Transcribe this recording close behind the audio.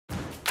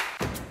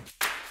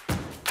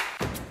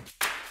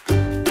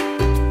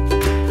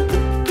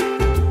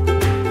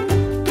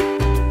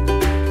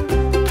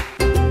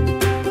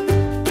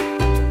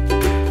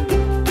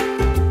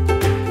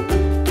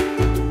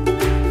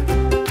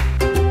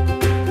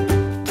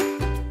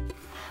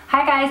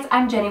guys,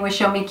 I'm Jenny with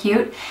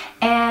ShowMeCute,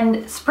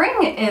 and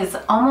spring is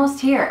almost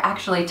here.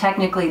 Actually,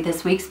 technically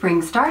this week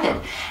spring started,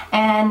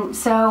 and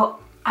so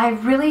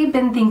I've really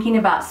been thinking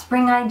about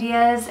spring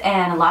ideas,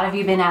 and a lot of you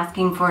have been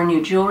asking for a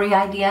new jewelry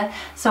idea.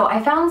 So I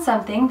found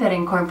something that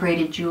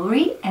incorporated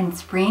jewelry and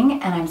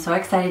spring, and I'm so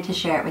excited to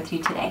share it with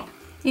you today.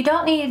 You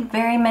don't need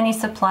very many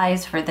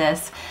supplies for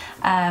this.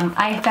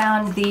 I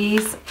found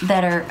these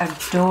that are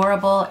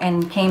adorable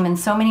and came in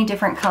so many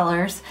different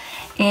colors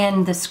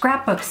in the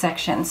scrapbook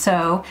section.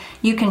 So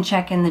you can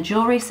check in the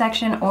jewelry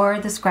section or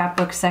the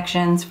scrapbook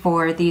sections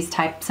for these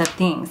types of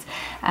things.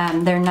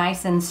 They're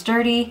nice and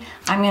sturdy.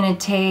 I'm gonna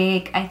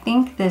take, I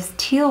think, this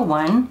teal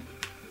one.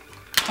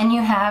 And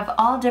you have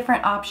all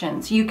different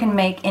options. You can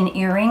make an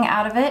earring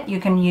out of it. You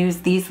can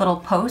use these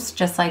little posts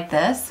just like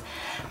this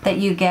that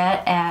you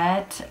get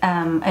at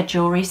a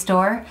jewelry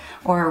store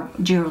or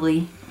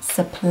jewelry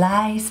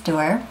supply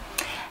store.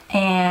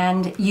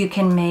 And you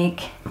can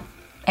make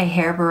a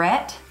hair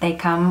barrette. They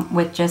come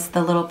with just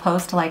the little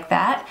post like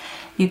that.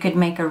 You could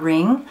make a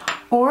ring,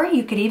 or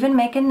you could even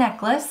make a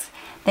necklace.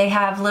 They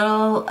have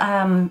little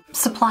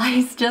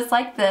supplies just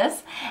like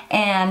this,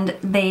 and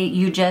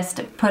you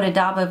just put a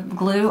dab of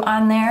glue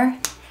on there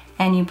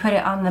and you put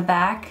it on the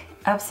back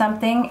of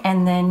something,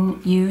 and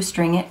then you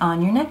string it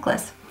on your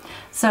necklace.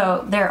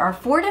 So there are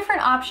 4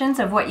 different options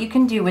of what you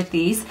can do with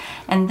these,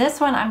 and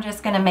this one I'm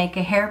just going to make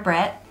a hair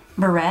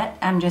barrette.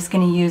 I'm just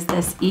going to use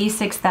this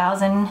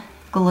E6000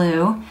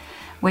 glue,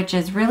 which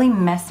is really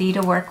messy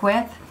to work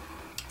with.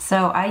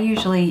 So I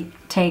usually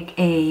take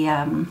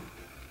a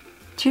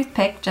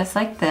toothpick just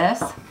like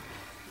this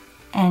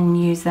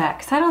and use that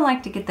because I don't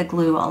like to get the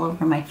glue all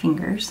over my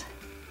fingers.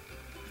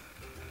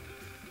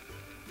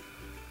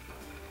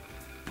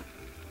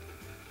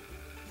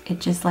 It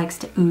just likes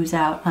to ooze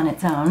out on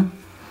its own.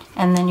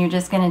 And then you're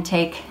just going to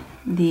take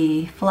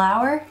the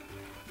flower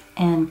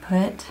and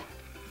put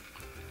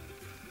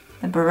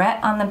the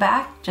barrette on the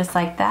back just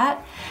like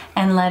that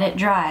and let it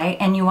dry.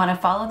 And you want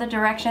to follow the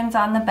directions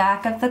on the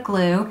back of the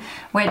glue,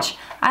 which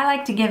I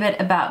like to give it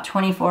about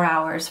 24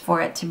 hours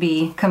for it to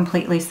be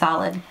completely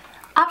solid.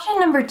 Option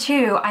number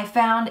 2 I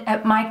found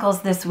at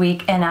Michael's this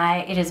week, and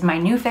it is my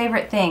new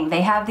favorite thing.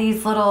 They have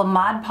these little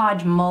Mod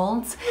Podge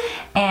molds,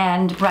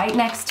 and right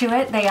next to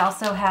it they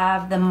also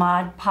have the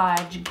Mod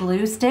Podge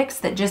glue sticks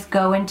that just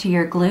go into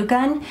your glue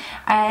gun.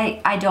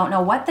 I don't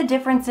know what the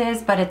difference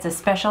is, but it's a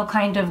special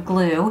kind of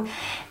glue,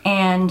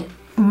 and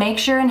make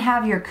sure and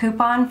have your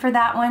coupon for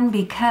that one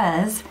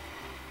because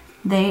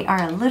they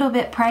are a little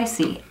bit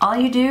pricey. All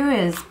you do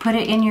is put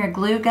it in your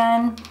glue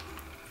gun,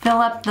 fill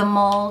up the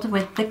mold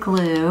with the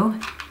glue,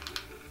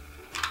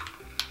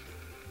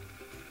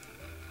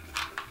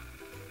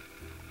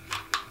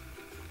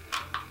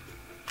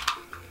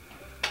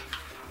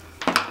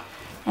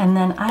 and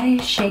then I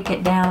shake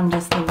it down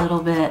just a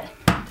little bit.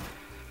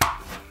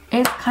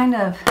 It's kind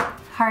of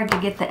hard to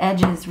get the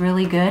edges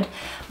really good,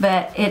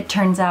 but it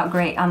turns out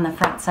great on the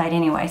front side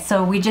anyway.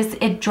 So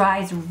it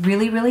dries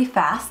really, really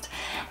fast.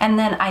 And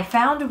then I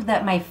found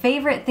that my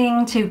favorite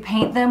thing to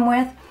paint them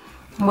with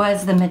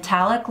was the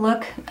metallic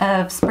look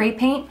of spray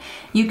paint.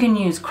 You can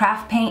use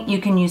craft paint, you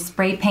can use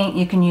spray paint,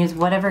 you can use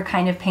whatever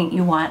kind of paint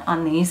you want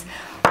on these.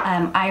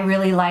 I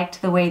really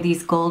liked the way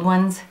these gold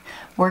ones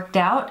worked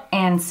out,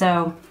 and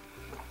so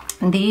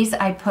these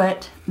I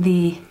put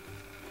the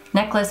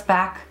necklace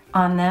back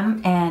on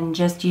them and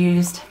just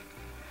used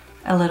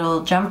a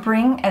little jump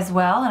ring as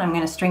well, and I'm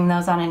going to string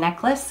those on a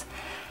necklace.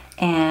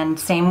 And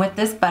same with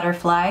this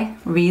butterfly.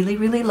 Really,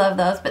 really love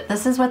those, but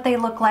this is what they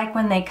look like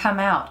when they come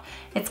out.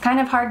 It's kind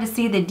of hard to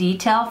see the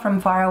detail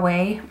from far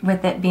away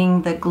with it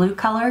being the glue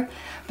color,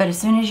 but as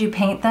soon as you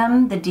paint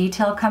them, the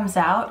detail comes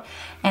out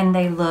and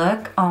they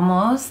look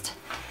almost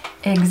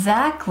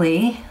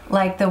exactly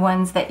like the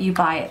ones that you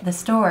buy at the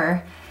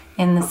store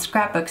in the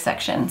scrapbook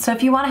section. So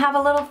if you want to have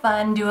a little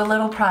fun, do a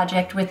little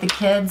project with the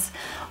kids,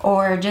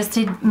 or just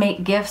to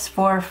make gifts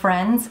for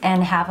friends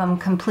and have them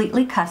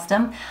completely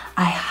custom,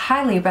 I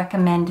highly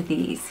recommend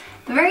these.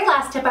 The very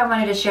last tip I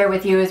wanted to share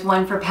with you is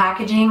one for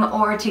packaging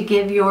or to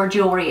give your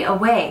jewelry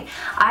away.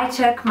 I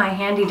took my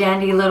handy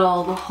dandy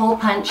little hole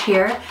punch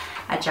here,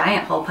 a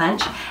giant hole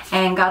punch,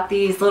 and got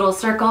these little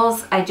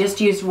circles. I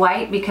just used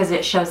white because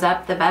it shows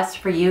up the best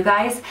for you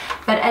guys.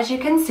 But as you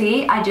can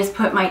see, I just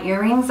put my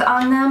earrings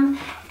on them,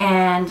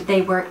 and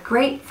they work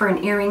great for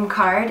an earring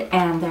card,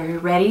 and they're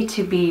ready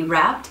to be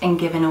wrapped and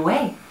given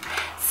away.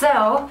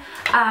 So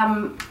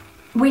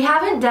we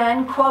haven't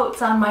done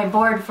quotes on my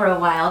board for a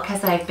while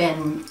because I've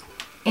been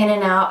in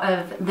and out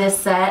of this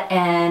set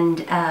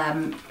and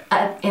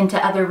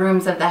into other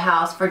rooms of the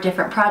house for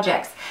different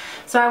projects.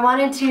 So I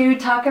wanted to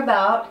talk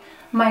about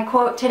my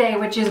quote today,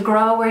 which is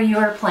grow where you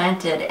are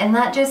planted. And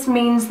that just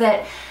means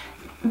that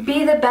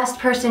be the best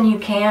person you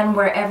can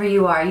wherever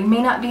you are. You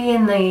may not be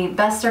in the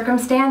best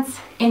circumstance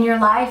in your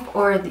life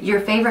or your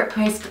favorite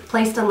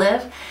place to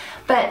live,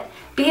 but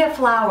be a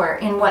flower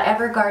in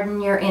whatever garden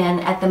you're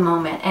in at the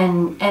moment,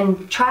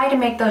 and try to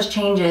make those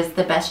changes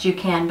the best you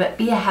can, but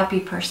be a happy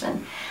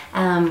person.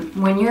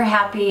 When you're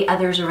happy,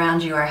 others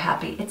around you are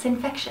happy. It's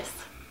infectious.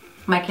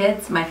 My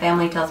kids, my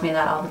family tells me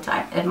that all the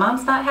time. If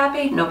mom's not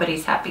happy,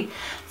 nobody's happy.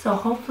 So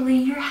hopefully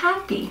you're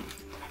happy.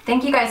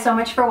 Thank you guys so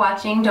much for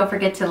watching. Don't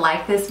forget to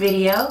like this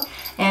video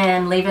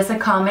and leave us a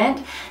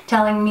comment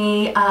telling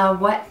me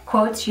what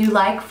quotes you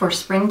like for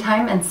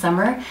springtime and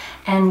summer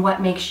and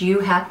what makes you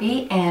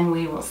happy, and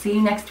we will see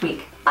you next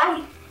week.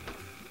 Bye!